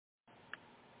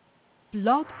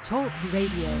Blog Talk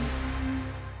Radio.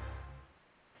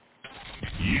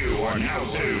 You are now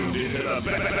tuned into the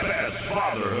best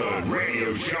fatherhood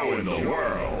radio show in the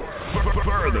world.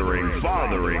 Furthering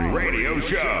Fathering Radio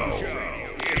Show.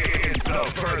 It's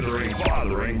the Furthering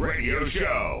Fathering Radio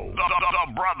Show.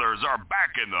 The brothers are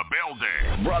back in the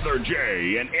building. Brother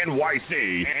J in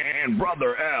NYC and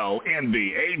Brother L in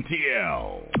the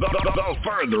ATL. The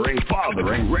Furthering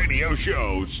Fathering Radio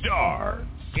Show starts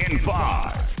in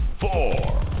 5,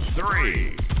 4,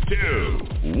 3, 2,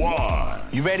 1.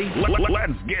 You ready?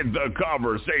 Let's get the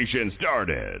conversation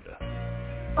started.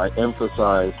 I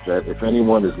emphasize that if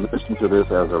anyone is listening to this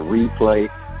as a replay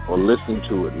or listening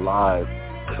to it live,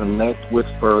 connect with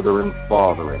Furthering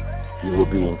Fathering. You will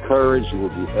be encouraged. You will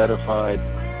be edified.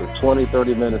 The 20,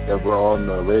 30 minutes that we're on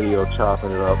the radio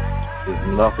chopping it up is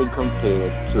nothing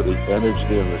compared to the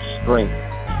energy and the strength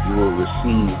you will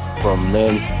receive from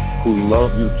men who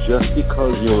love you just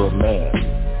because you're a man.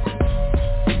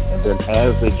 And then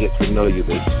as they get to know you,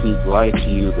 they speak life to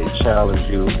you, they challenge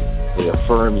you, they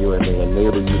affirm you, and they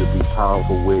enable you to be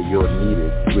powerful where you're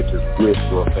needed, which is with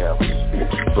your family.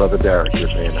 Brother Derek, you're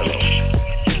saying hello.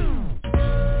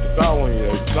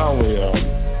 It's not only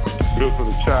good for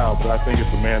the child, but I think it's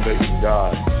a mandate from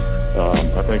God.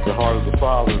 I think the heart of the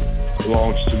Father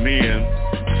belongs to men,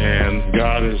 and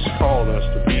God has called us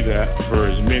to be that for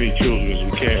as many children as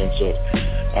we can. So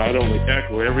I'd only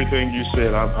echo everything you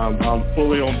said. I'm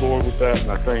fully on board with that,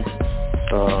 and I think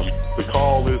the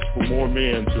call is for more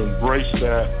men to embrace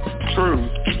that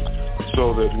truth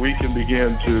so that we can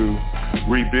begin to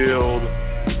rebuild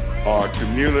our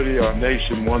community, our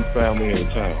nation, one family at a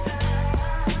time.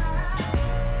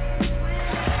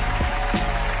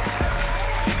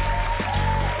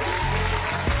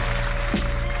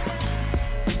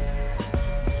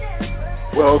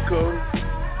 Welcome.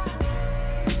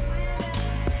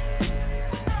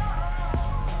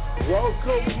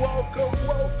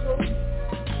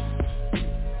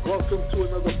 Welcome to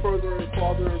another Furthering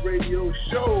Fathering Radio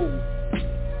Show.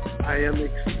 I am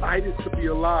excited to be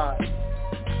alive.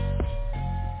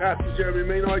 Pastor Jeremy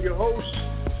Maynard, your host.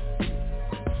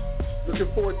 Looking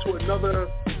forward to another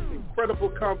incredible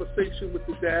conversation with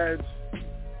the dads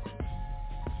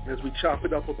as we chop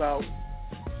it up about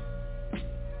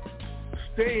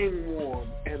staying warm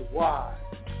and wise.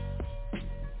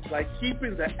 Like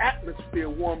keeping the atmosphere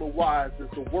warm and wise as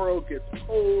the world gets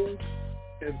cold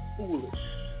and foolish.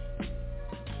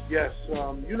 Yes,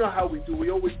 you know how we do.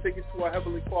 We always take it to our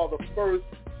Heavenly Father first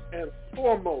and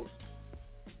foremost.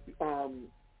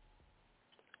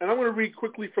 And I'm going to read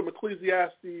quickly from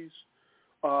Ecclesiastes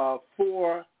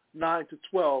 4, 9 to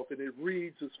 12, and it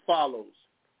reads as follows.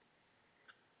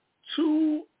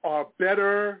 2 are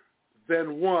better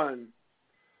than 1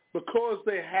 because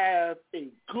they have a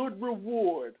good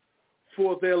reward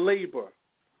for their labor.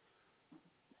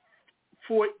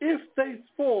 For if they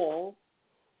fall,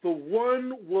 the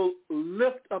one will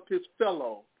lift up his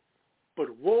fellow,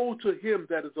 but woe to him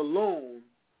that is alone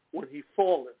when he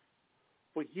falleth,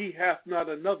 for he hath not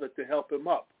another to help him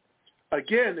up.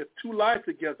 Again, if 2 lie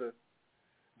together,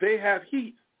 they have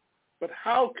heat, but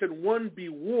how can one be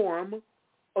warm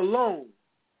alone?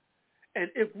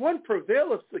 And if one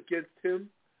prevaileth against him,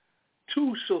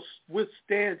 2 shall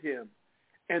withstand him,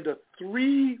 and a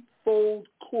 3-fold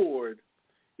cord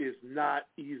is not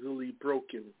easily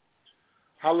broken.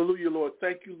 Hallelujah, Lord.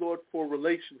 Thank you, Lord, for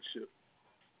relationship.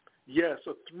 Yes,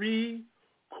 a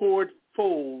 3-fold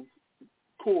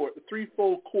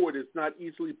cord is not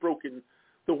easily broken.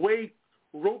 The way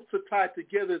ropes are tied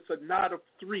together, it's a knot of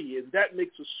 3, and that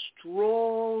makes a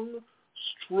strong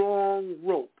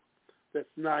rope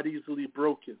that's not easily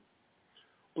broken.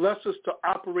 Bless us to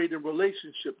operate in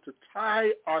relationship, to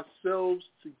tie ourselves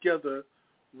together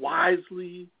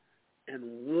wisely and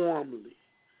warmly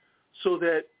so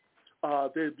that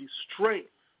there'd be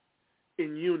strength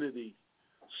in unity,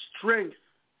 strength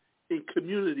in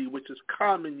community, which is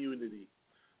common unity,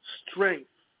 strength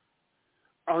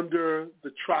under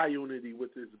the triunity,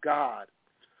 which is God.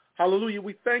 Hallelujah.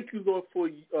 We thank you, Lord, for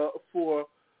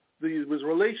the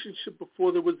relationship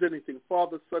before there was anything,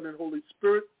 Father, Son, and Holy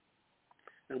Spirit.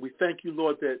 And we thank you,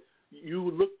 Lord, that you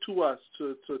look to us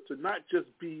to not just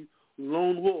be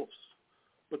lone wolves,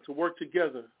 but to work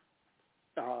together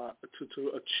to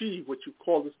achieve what you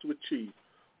called us to achieve.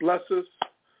 Bless us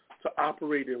to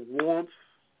operate in warmth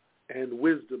and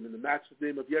wisdom in the matchless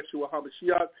name of Yeshua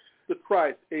HaMashiach, the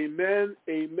Christ. Amen,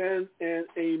 amen, and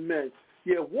amen.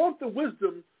 Yeah, warmth and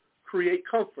wisdom create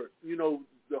comfort. You know,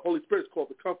 the Holy Spirit is called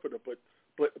the Comforter, but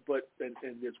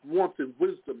there's warmth and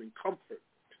wisdom and comfort.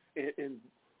 And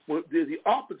the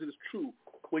opposite is true.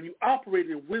 When you operate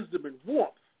in wisdom and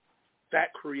warmth,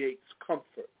 that creates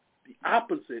comfort. The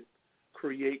opposite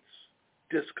creates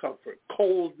discomfort.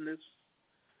 Coldness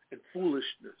and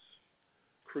foolishness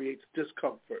creates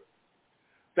discomfort.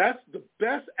 That's the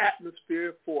best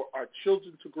atmosphere for our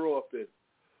children to grow up in.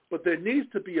 But there needs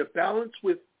to be a balance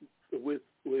with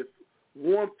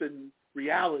warmth and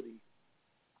reality.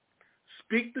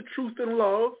 Speak the truth in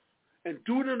love and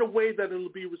do it in a way that it will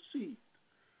be received.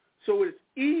 So it's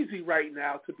easy right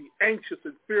now to be anxious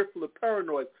and fearful and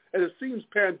paranoid, and it seems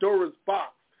Pandora's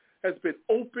box has been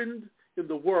opened in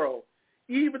the world.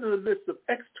 Even in the midst of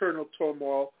external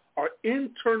turmoil, our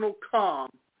internal calm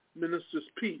ministers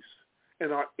peace,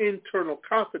 and our internal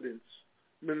confidence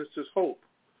ministers hope.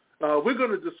 We're going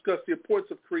to discuss the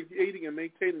importance of creating and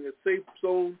maintaining a safe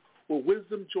zone where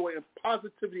wisdom, joy, and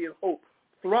positivity and hope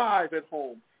thrive at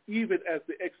home, even as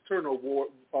the external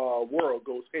world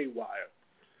goes haywire.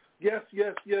 Yes.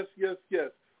 So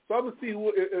I'm going to see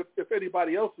if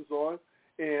anybody else is on,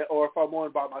 or if I'm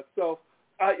on by myself.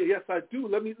 Yes, I do.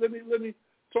 Let me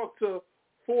talk to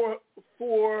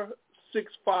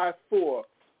 4654.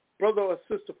 Brother or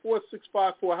sister,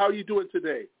 4654. How are you doing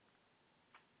today?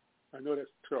 I know that's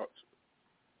church.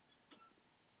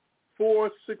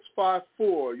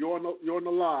 4654. You're on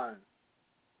the line.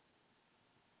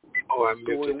 Oh, I'm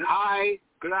muted. Hi.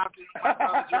 Good afternoon, my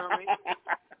brother Jeremy.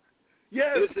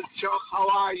 Yes. This is Chuck. How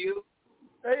are you?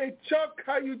 Hey, Chuck.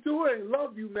 How you doing?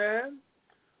 Love you, man.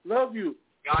 Love you.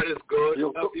 God is good.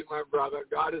 Love you, my brother.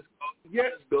 God is good.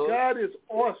 Yes, good. God is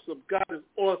awesome. God is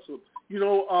awesome. You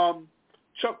know,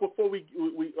 Chuck, before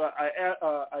I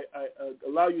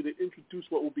allow you to introduce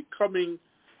what will be coming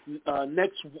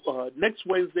next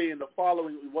Wednesday and the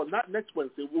following. Well, not next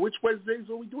Wednesday. Which Wednesdays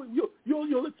are we doing?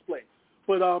 You'll explain.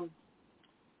 But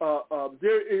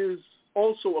there is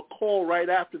also a call right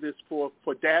after this for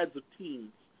dads of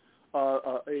teens,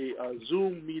 a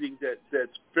Zoom meeting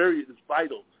that's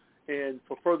vital. And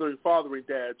for furthering fathering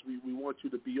dads, we want you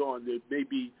to be on. There may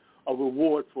be a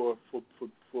reward for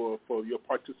your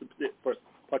participation.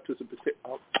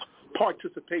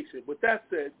 With that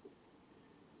said,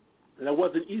 and that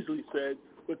wasn't easily said,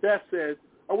 with that said,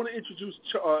 I want to introduce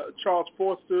Charles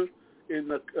Foster. In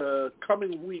the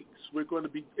coming weeks, we're going to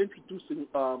be introducing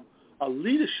a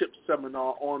leadership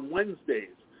seminar on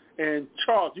Wednesdays. And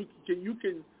Charles, you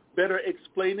can better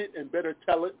explain it and better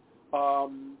tell it.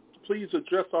 Please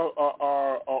address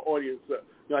our audience.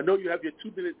 I know you have your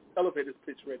 2-minute elevator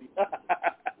pitch ready.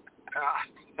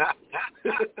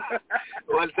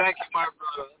 Well, thank you, my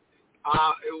brother.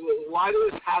 What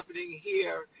is happening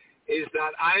here is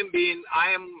that I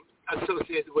am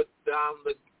associated with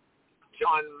the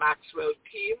John Maxwell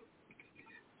team,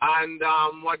 and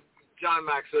what John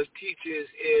Maxwell teaches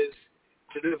is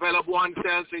to develop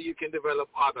oneself so you can develop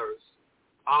others.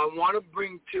 I want to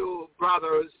bring to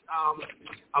brothers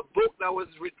a book that was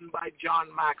written by John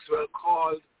Maxwell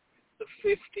called The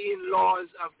 15 Laws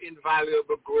of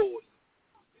Invaluable Growth.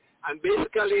 And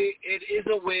basically, it is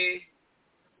a way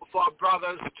for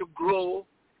brothers to grow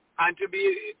and to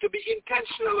be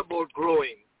intentional about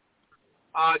growing,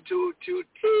 to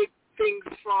take things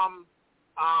from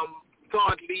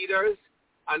thought leaders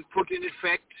and put in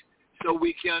effect so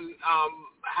we can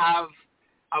have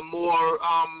a more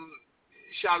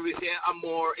shall we say, a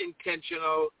more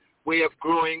intentional way of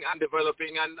growing and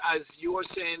developing. And as you were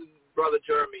saying, Brother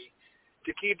Jeremy,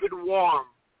 to keep it warm.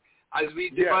 As we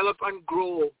develop and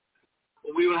grow,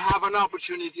 we will have an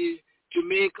opportunity to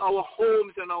make our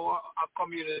homes and our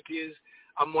communities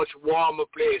a much warmer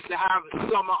place, to have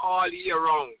summer all year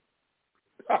round.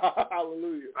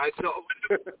 Hallelujah. Right, so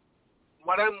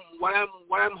what I'm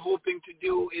hoping to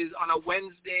do is on a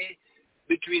Wednesday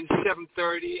between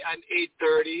 7:30 and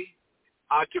 8:30,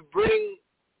 to bring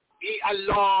a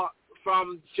law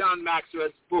from John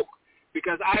Maxwell's book,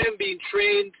 because I am being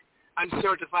trained and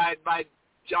certified by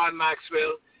John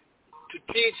Maxwell to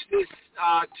teach this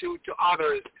to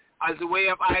others as a way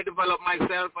of I develop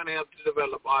myself and help to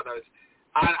develop others.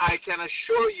 And I can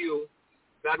assure you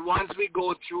that once we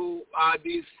go through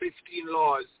these 15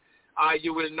 laws,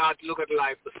 you will not look at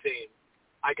life the same.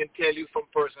 I can tell you from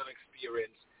personal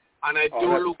experience. And I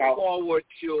do look forward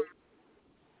to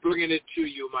bringing it to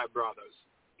you, my brothers.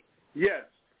 Yes,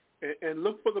 and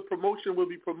look for the promotion. We'll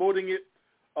be promoting it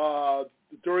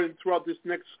throughout this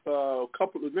next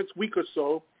next week or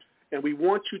so, and we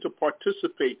want you to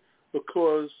participate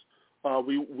because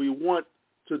we want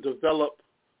to develop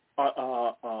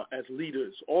as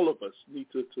leaders. All of us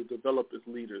need to develop as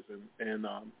leaders, and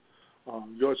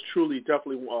yours truly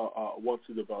definitely wants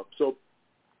to develop. So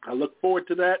I look forward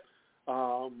to that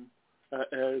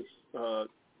as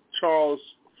Charles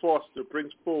Foster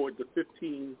brings forward the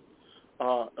 15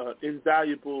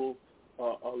 invaluable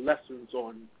lessons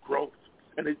on growth.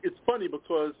 And it's funny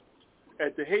because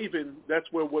at the Haven, that's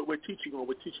where what we're teaching on.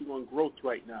 We're teaching on growth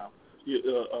right now.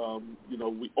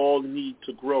 We all need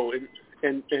to grow,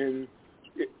 and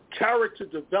character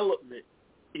development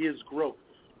is growth.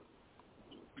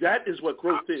 That is what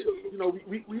growth is.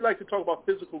 We like to talk about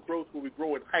physical growth where we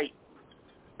grow in height,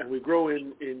 and we grow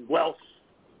in wealth,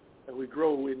 and we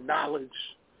grow in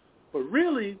knowledge. But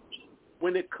really,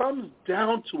 when it comes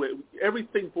down to it,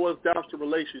 everything boils down to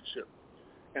relationship.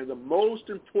 And the most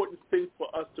important thing for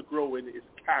us to grow in is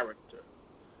character.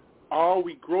 Are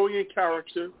we growing in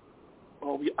character,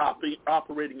 or are we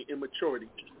operating in immaturity?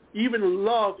 Even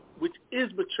love, which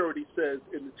is maturity, says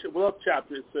in the love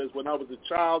chapter, it says, when I was a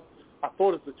child, I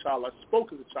thought as a child, I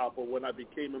spoke as a child, but when I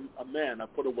became a man, I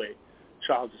put away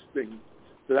childish things.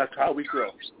 So that's how we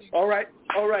grow. All right.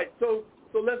 So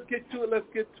let's get to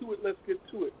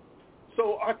it.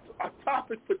 So our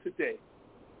topic for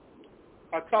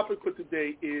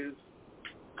today is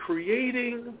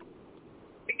creating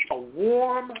a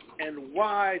warm and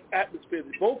wise atmosphere.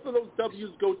 Both of those W's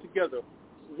go together,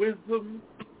 wisdom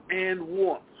and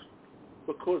warmth,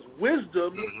 because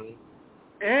wisdom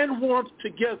and warmth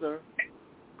together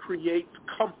creates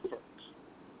comfort.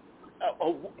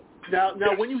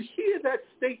 Now, when you hear that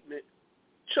statement,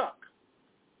 Chuck,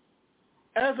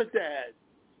 as a dad,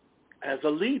 as a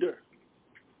leader,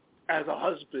 as a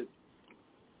husband,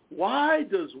 why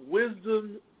does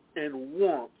wisdom and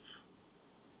warmth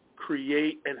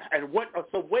create, and what are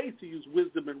some ways to use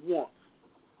wisdom and warmth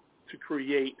to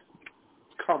create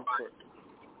comfort?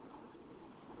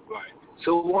 Right.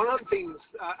 So one of the things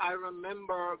I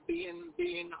remember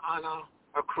being on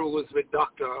a cruise with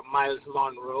Dr. Miles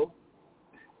Monroe,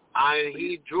 and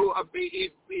he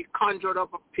conjured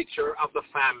up a picture of the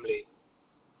family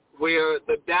where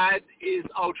the dad is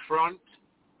out front,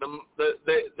 the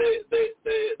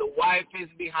wife is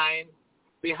behind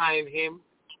him,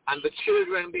 and the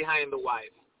children behind the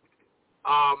wife.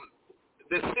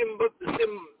 The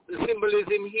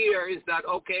symbolism here is that,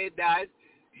 okay, Dad,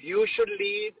 you should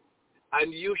lead,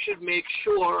 and you should make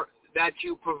sure that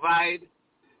you provide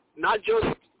not just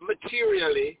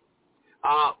materially,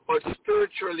 but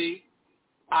spiritually,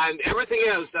 and everything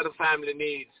else that a family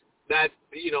needs that,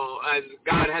 as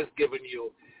God has given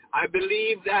you. I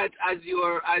believe that as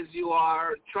you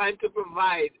are trying to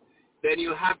provide, then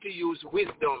you have to use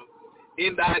wisdom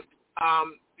in that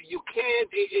you can't,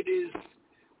 it is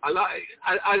a lot,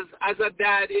 as a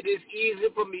dad, it is easy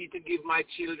for me to give my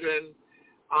children,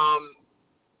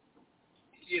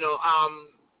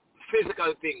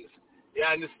 physical things.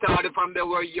 Yeah, and started from they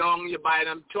were young, you buy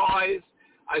them toys.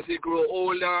 As they grow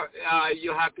older,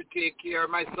 you have to take care.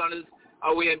 My son is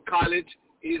away in college.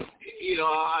 You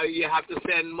have to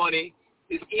send money.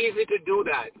 It's easy to do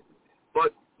that.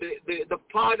 But the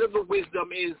part of the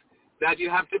wisdom is that you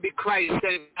have to be Christ.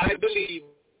 And I believe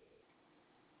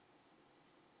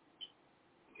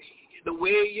the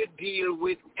way you deal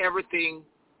with everything,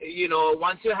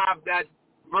 once you have that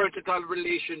vertical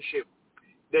relationship,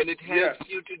 then it helps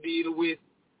you to deal with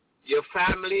your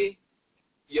family,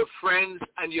 your friends,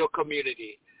 and your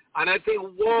community. And I think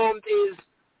warm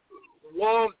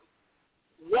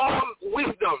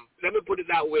wisdom, let me put it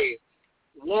that way.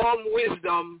 Warm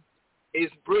wisdom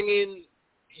is bringing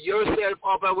yourself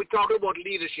up, and we talk about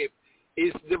leadership,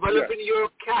 is developing your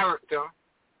character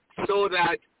so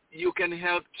that you can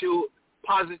help to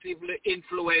positively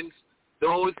influence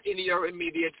those in your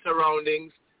immediate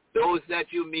surroundings, those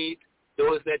that you meet,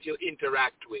 those that you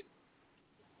interact with.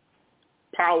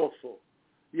 Powerful.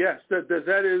 Yes, that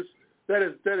is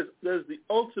the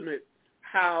ultimate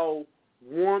how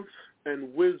warmth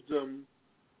and wisdom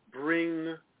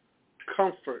bring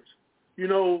comfort.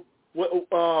 When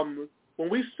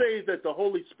we say that the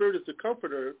Holy Spirit is the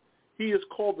comforter, he is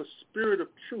called the Spirit of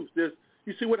truth.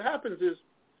 You see, what happens is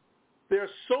there are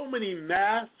so many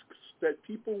masks that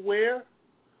people wear,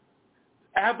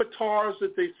 avatars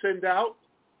that they send out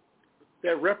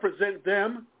that represent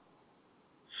them,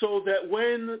 so that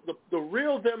when the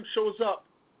real them shows up,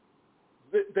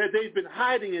 that they've been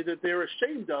hiding it, that they're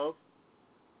ashamed of,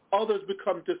 others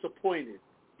become disappointed.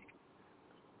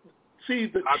 See,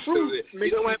 the truth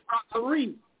makes you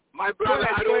free. My brother,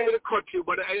 I don't want to cut you,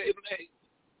 but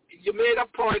you made a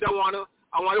point I want to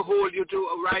hold you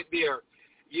to right there.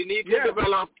 You need to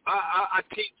develop a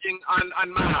teaching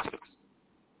on masks.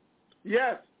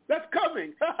 Yes, that's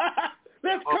coming.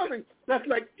 That's coming. That's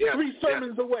like 3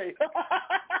 sermons away.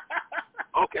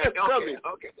 Okay.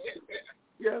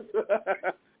 Yes.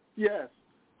 Yes.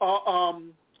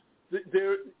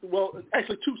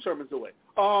 Actually 2 sermons away.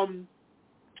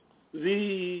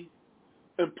 The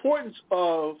importance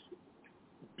of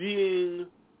being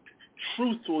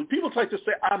truthful. People like to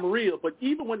say, I'm real, but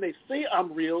even when they say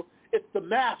I'm real, it's the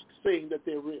mask saying that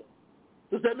they're real.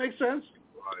 Does that make sense?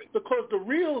 Right. Because the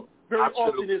real very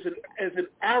often is an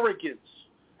arrogance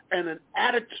and an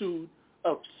attitude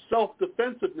of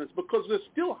self-defensiveness, because they're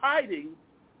still hiding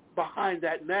behind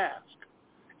that mask.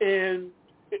 And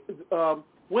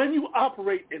when you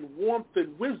operate in warmth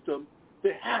and wisdom,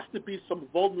 there has to be some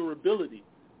vulnerability,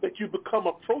 that you become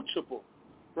approachable,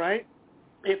 right?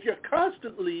 If you're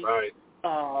constantly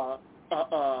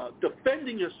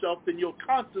defending yourself, then you'll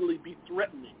constantly be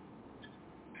threatening.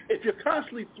 If you're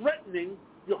constantly threatening,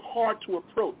 you're hard to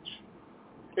approach.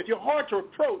 If you're hard to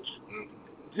approach,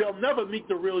 they'll never meet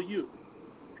the real you.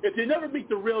 If they never meet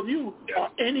the real you, are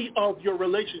any of your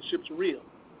relationships real?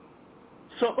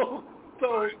 So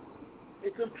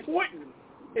it's important.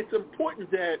 It's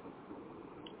important that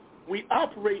we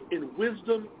operate in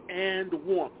wisdom and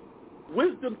warmth.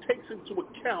 Wisdom takes into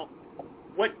account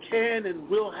what can and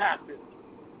will happen,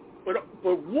 but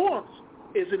warmth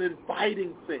is an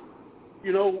inviting thing.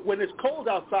 You know, when it's cold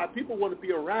outside, people want to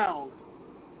be around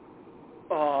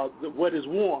what is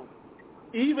warm.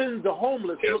 Even the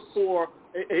homeless look for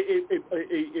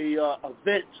a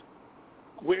vent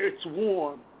where it's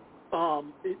warm.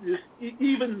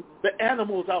 Even the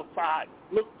animals outside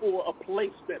look for a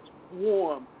place that's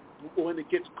warm when it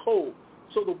gets cold.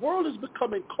 So the world is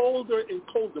becoming colder and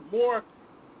colder.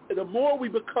 The more we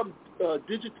become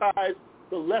digitized,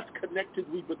 the less connected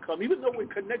we become. Even though we're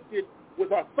connected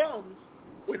with our thumbs,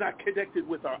 we're not connected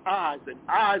with our eyes, and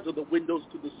eyes are the windows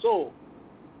to the soul.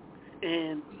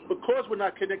 And because we're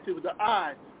not connected with the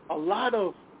eye, a lot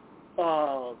of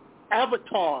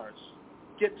avatars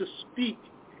get to speak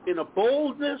in a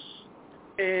boldness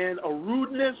and a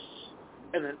rudeness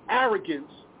and an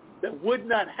arrogance that would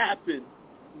not happen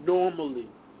normally.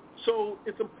 So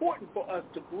it's important for us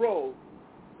to grow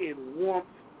in warmth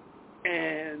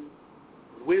and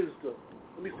wisdom.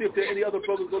 Let me see if there are any other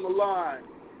brothers on the line.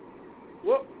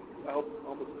 Whoop, I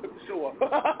almost cut the show off.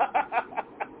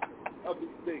 A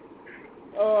mistake.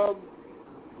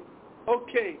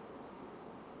 Okay.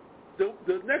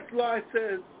 The next line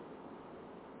says,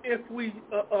 if we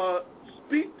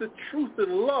speak the truth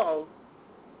in love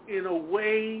in a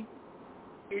way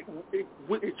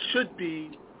it should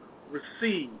be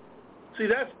received. See,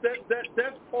 that's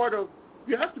part of,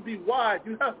 you have to be wise.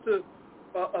 You have to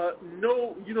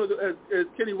know, you know, as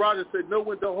Kenny Rogers said, know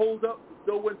when to hold up,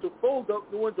 know when to fold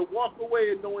up, know when to walk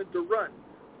away, and know when to run.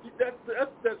 That's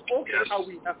also how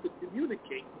we have to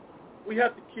communicate. We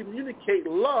have to communicate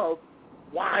love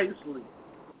wisely.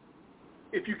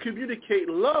 If you communicate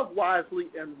love wisely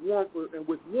and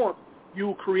with warmth,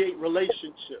 you create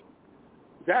relationship.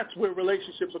 That's where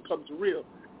relationship becomes real.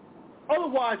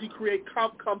 Otherwise, you create a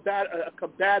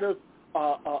combative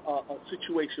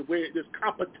situation where there's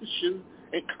competition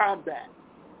and combat.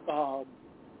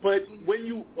 But when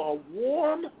you are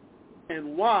warm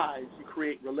and wise, you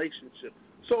create relationship.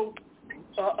 So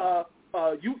I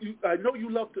know you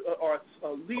love to, are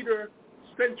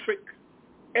leader-centric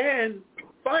and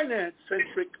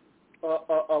finance-centric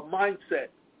mindset.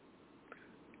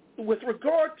 With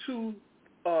regard to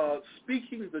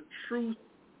speaking the truth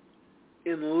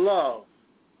in love,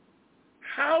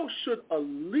 how should a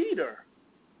leader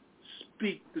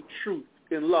speak the truth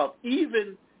in love,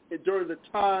 even during the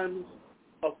times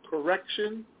of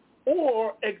correction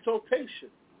or exaltation?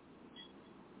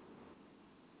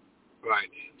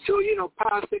 Right. So, you know,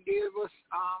 Pastor gave us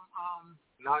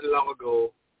not long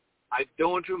ago, I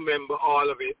don't remember all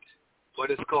of it, but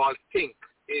it's called Think.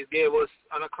 He gave us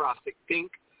an acrostic,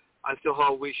 Think, as to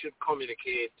how we should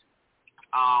communicate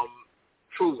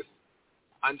truth.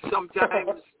 And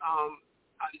sometimes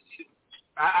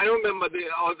I don't remember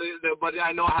but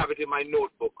I know I have it in my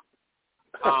notebook.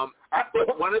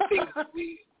 But one of the things that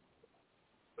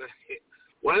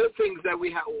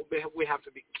we have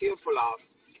to be careful of,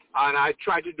 and I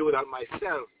try to do that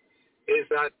myself, is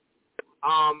that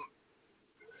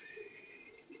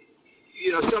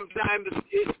you know, sometimes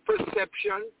it's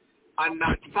perception and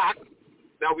not fact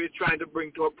that we're trying to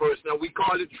bring to a person. And we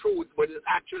call it truth, but it's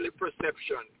actually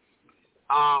perception.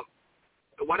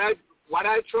 What I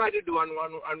try to do and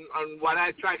what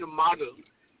I try to model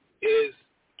is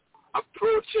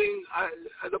approaching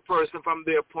the person from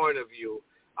their point of view.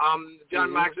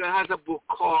 John Maxwell has a book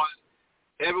called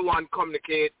 "Everyone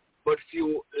Communicate, but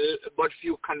few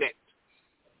connect."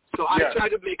 So I try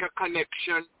to make a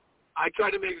connection. I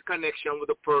try to make a connection with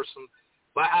a person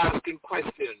by asking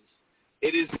questions.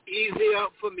 It is easier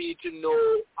for me to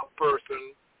know a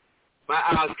person by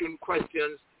asking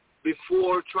questions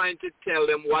before trying to tell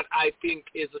them what I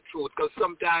think is the truth, because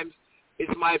sometimes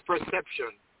it's my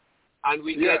perception. and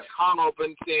we get hung up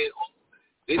and saying, oh,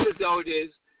 this is how it is.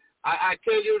 I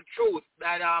tell you the truth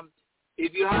that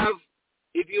if you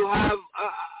have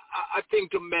a thing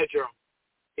to measure,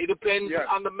 it depends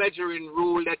on the measuring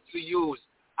rule that you use.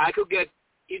 I could get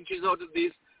inches out of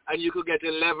this, and you could get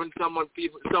 11. Someone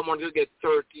could get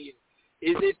 13.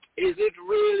 Is it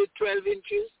really 12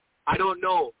 inches? I don't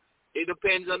know. It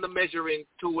depends on the measuring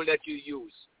tool that you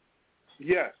use.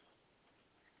 Yes.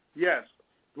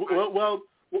 Well,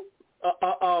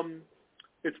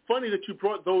 it's funny that you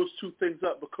brought those two things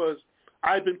up because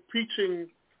I've been preaching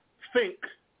think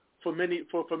for many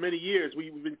years.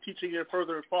 We've been teaching it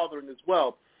further and fathering as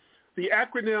well. The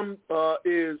acronym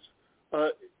is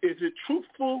it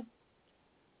truthful?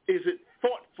 Is it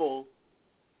thoughtful?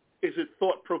 Is it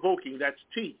thought-provoking? That's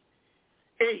T.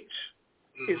 H,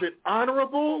 is it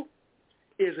honorable?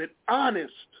 Is it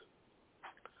honest?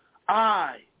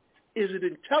 I, is it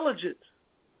intelligent?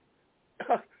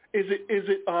 Is it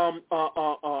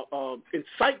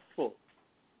insightful?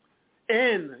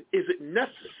 N, is it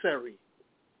necessary?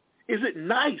 Is it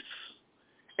nice?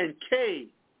 And K,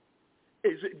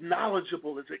 is it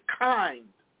knowledgeable? Is it kind?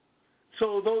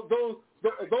 So those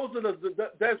are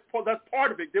that's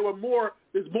part of it. There's more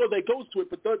that goes to it,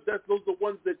 but those are the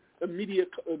ones that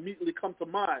immediately come to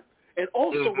mind. And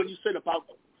also when you said about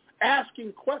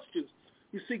asking questions,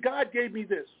 you see, God gave me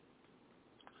this.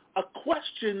 A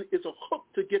question is a hook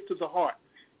to get to the heart.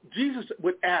 Jesus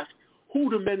would ask, who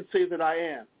do men say that I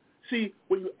am? See,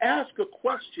 when you ask a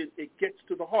question, it gets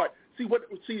to the heart.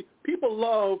 See, people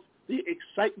love the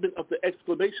excitement of the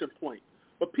exclamation point,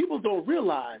 but people don't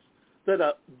realize that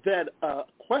a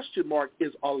question mark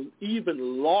is an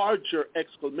even larger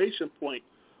exclamation point,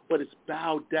 but it's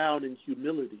bowed down in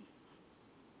humility.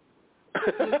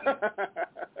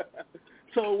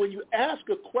 So when you ask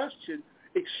a question,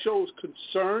 it shows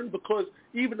concern because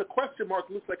even the question mark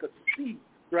looks like a C,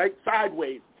 right?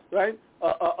 Sideways, right?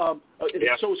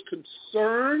 It shows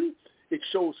concern, it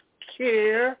shows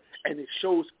care, and it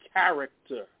shows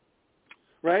character,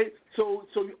 right? So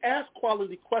you ask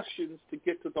quality questions to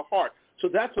get to the heart. So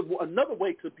that's another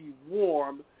way to be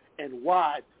warm and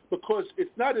wide because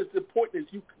it's not as important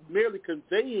as you merely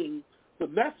conveying the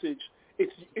message.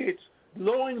 It's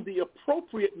knowing the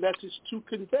appropriate message to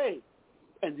convey.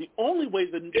 And the only way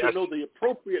to know the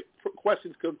appropriate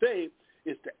questions to convey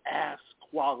is to ask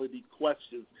quality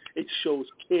questions. It shows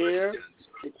care,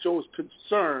 it shows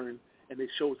concern, and it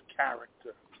shows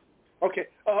character. Okay,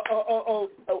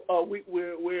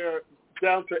 we're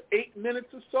down to 8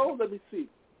 minutes or so. Let me see.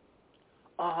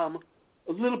 A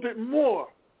little bit more,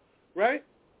 right?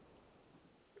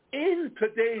 In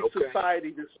today's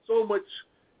society, there's so much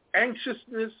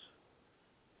anxiousness,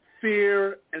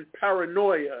 fear, and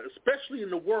paranoia, especially in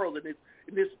the world. And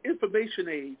in this information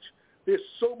age, there's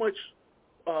so much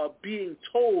being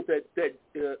told that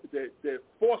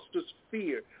fosters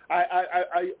fear.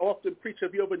 I often preach.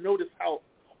 Have you ever noticed how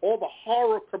all the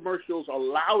horror commercials are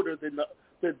louder than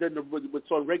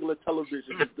what's on regular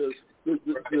television?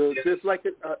 There's like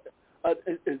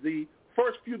the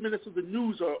first few minutes of the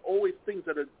news are always things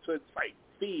that are to incite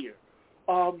fear.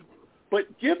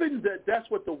 But given that that's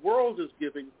what the world is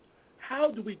giving, how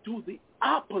do we do the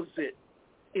opposite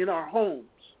in our homes?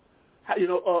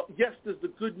 Yes, there's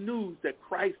the good news that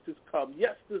Christ has come.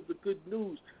 Yes, there's the good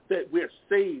news that we're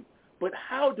saved. But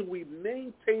how do we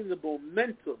maintain the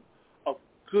momentum of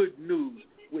good news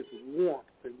with warmth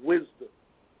and wisdom?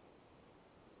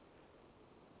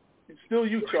 It's still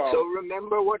you, Charles. So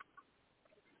remember what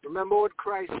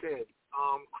Christ said.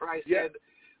 Christ said,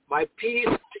 "My peace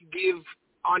to give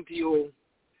unto you,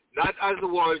 not as the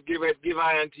world giveth, give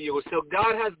I unto you." So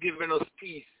God has given us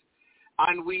peace,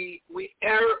 and we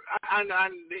err, and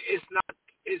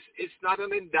it's not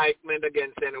an indictment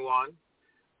against anyone,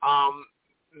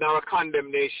 nor a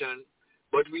condemnation,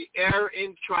 but we err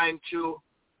in trying to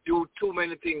do too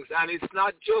many things, and it's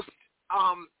not just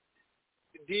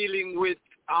dealing with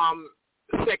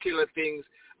secular things,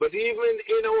 but even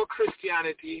in our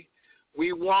Christianity,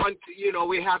 we want,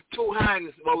 we have 2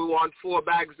 hands, but we want 4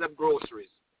 bags of groceries.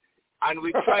 And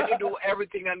we try to do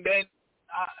everything, and then,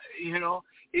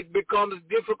 it becomes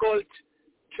difficult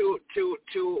to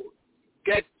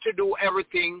get to do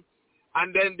everything.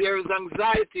 And then there is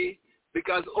anxiety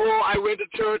because, I went to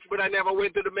church, but I never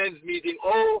went to the men's meeting.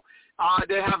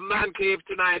 They have man cave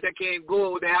tonight, I can't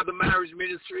go. They have the marriage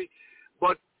ministry.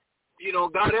 But,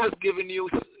 God has given you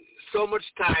so much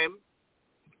time,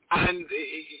 and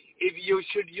if you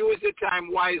should use the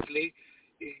time wisely,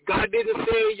 God didn't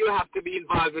say you have to be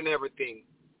involved in everything.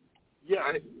 Yeah.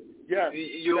 Right?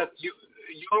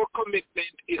 Your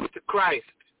commitment is to Christ.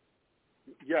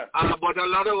 Yes. But a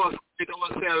lot of us fit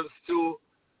ourselves to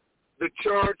the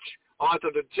church or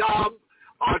to the job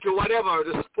or to whatever,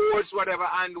 the sports, whatever,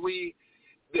 and we're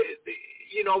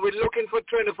looking for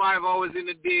 25 hours in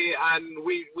a day, and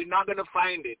we're not going to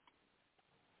find it.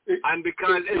 And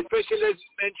because, especially as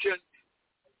you mentioned,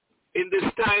 in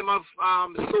this time of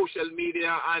social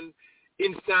media and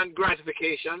instant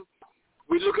gratification,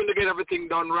 we're looking to get everything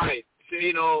done right.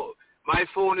 So, my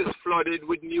phone is flooded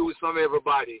with news from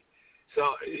everybody.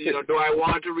 So, do I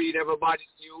want to read everybody's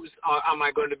news, or am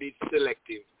I going to be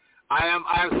selective? I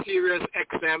have Sirius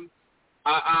XM,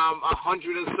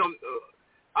 100 and some,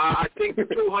 I think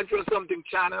 200 or something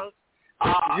channels.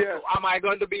 Yes. Am I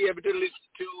going to be able to listen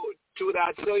to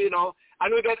that? So,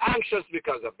 and we get anxious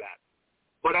because of that.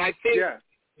 But I think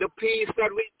the peace that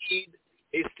we need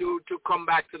is to come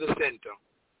back to the center,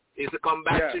 is to come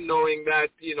back to knowing that,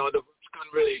 the vertical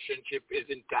relationship is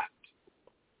intact.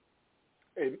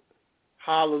 And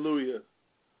hallelujah.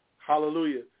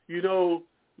 Hallelujah.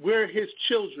 We're his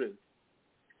children,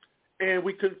 and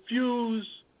we confuse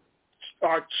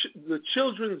the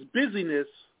children's busyness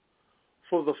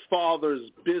for the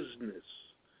Father's business,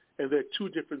 and they're two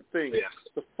different things. Yes.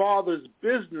 The Father's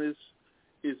business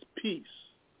is peace,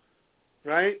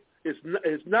 right?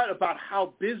 It's not about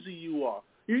how busy you are.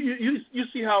 You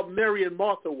see how Mary and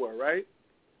Martha were, right?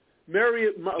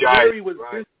 Mary was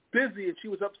busy, and she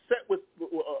was upset with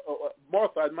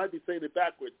Martha. I might be saying it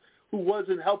backwards, who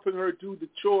wasn't helping her do the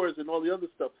chores and all the other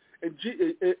stuff. And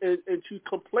she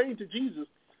complained to Jesus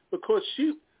because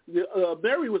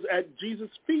Mary was at Jesus'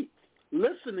 feet,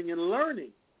 listening and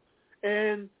learning.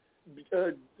 And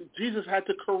Jesus had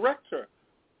to correct her.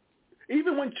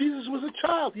 Even when Jesus was a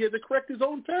child, he had to correct his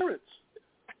own parents.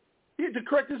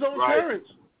 Parents.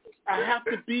 I have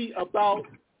to be about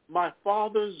my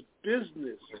Father's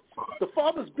business. The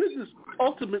Father's business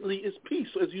ultimately is peace,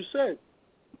 as you said.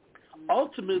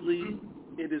 Ultimately,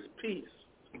 it is peace.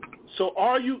 So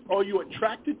are you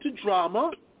attracted to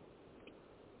drama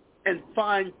and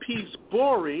find peace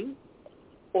boring,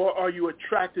 or are you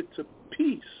attracted to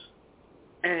peace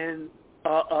and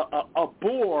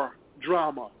abhor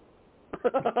drama?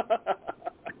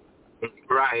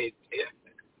 Right. Yeah.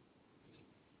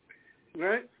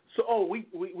 Right. So, we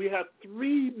have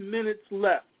 3 minutes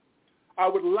left. I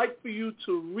would like for you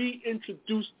to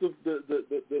reintroduce the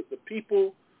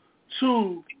people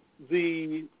to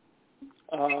the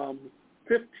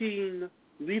 15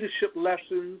 leadership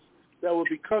lessons that will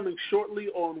be coming shortly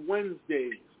on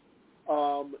Wednesdays.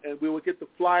 And we will get the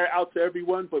flyer out to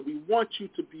everyone, but we want you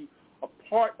to be a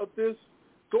part of this.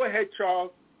 Go ahead,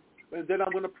 Charles, and then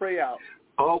I'm going to pray out.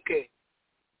 Okay.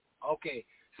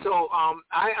 So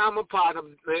I am a part of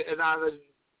another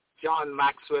John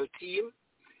Maxwell team,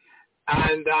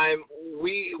 and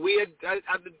we at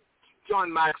the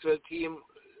John Maxwell team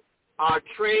are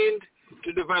trained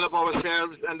to develop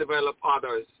ourselves and develop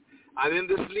others. And in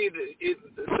this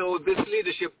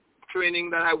leadership training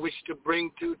that I wish to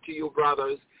bring to you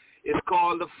brothers is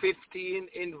called the 15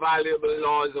 Invaluable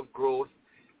Laws of Growth,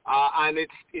 and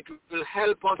it will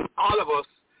help us, all of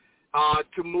us,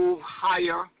 to move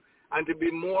higher and to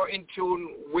be more in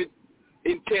tune with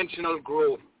intentional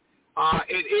growth.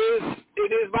 It is,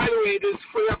 by the way, it is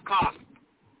free of cost.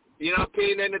 You're not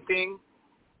paying anything,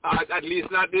 at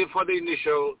least not for the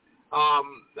initial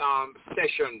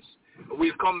sessions.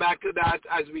 We'll come back to that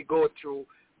as we go through.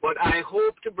 But I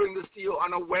hope to bring this to you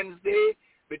on a Wednesday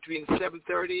between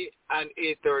 7:30 and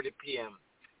 8:30 p.m.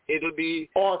 It'll be,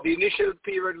 the initial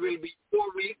period will be 4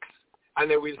 weeks,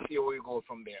 and then we'll see where we go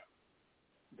from there.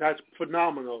 That's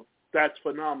phenomenal.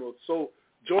 So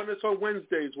join us on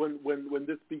Wednesdays when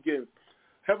this begins.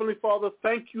 Heavenly Father,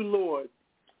 thank you, Lord,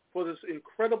 for this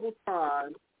incredible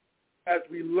time as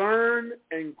we learn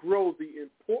and grow the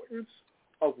importance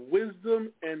of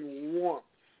wisdom and warmth.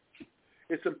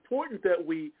 It's important that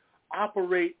we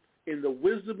operate in the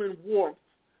wisdom and warmth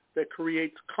that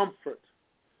creates comfort,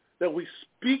 that we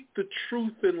speak the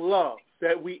truth in love,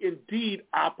 that we indeed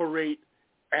operate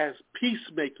as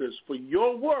peacemakers. For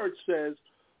your word says,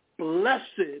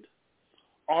 blessed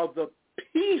are the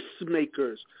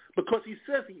peacemakers, because he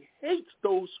says he hates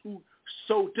those who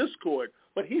sow discord.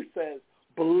 But he says,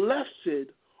 blessed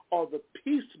are the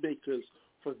peacemakers,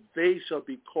 for they shall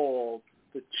be called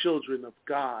the children of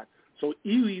God. So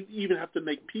we even have to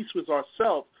make peace with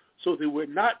ourselves so that we're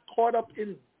not caught up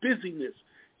in busyness.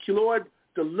 Lord,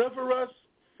 deliver us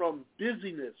from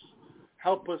busyness.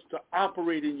 Help us to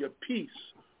operate in your peace,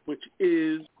 which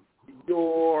is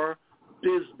your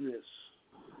business.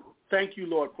 Thank you,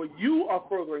 Lord, for you are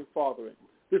furthering fathering.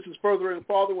 This is furthering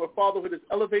fathering, where fatherhood is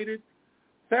elevated.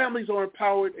 Families are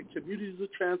empowered and communities are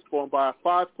transformed by our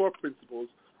 5 core principles: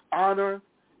 honor,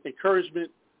 encouragement,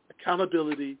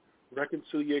 accountability,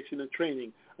 reconciliation, and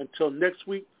training. Until next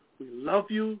week, we love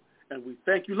you and we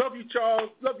thank you. Love you, Charles.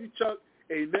 Love you, Chuck.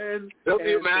 Amen. Love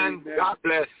you, man. Amen. God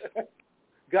bless.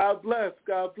 God bless.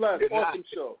 God bless. Awesome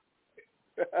show.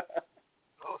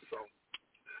 Awesome.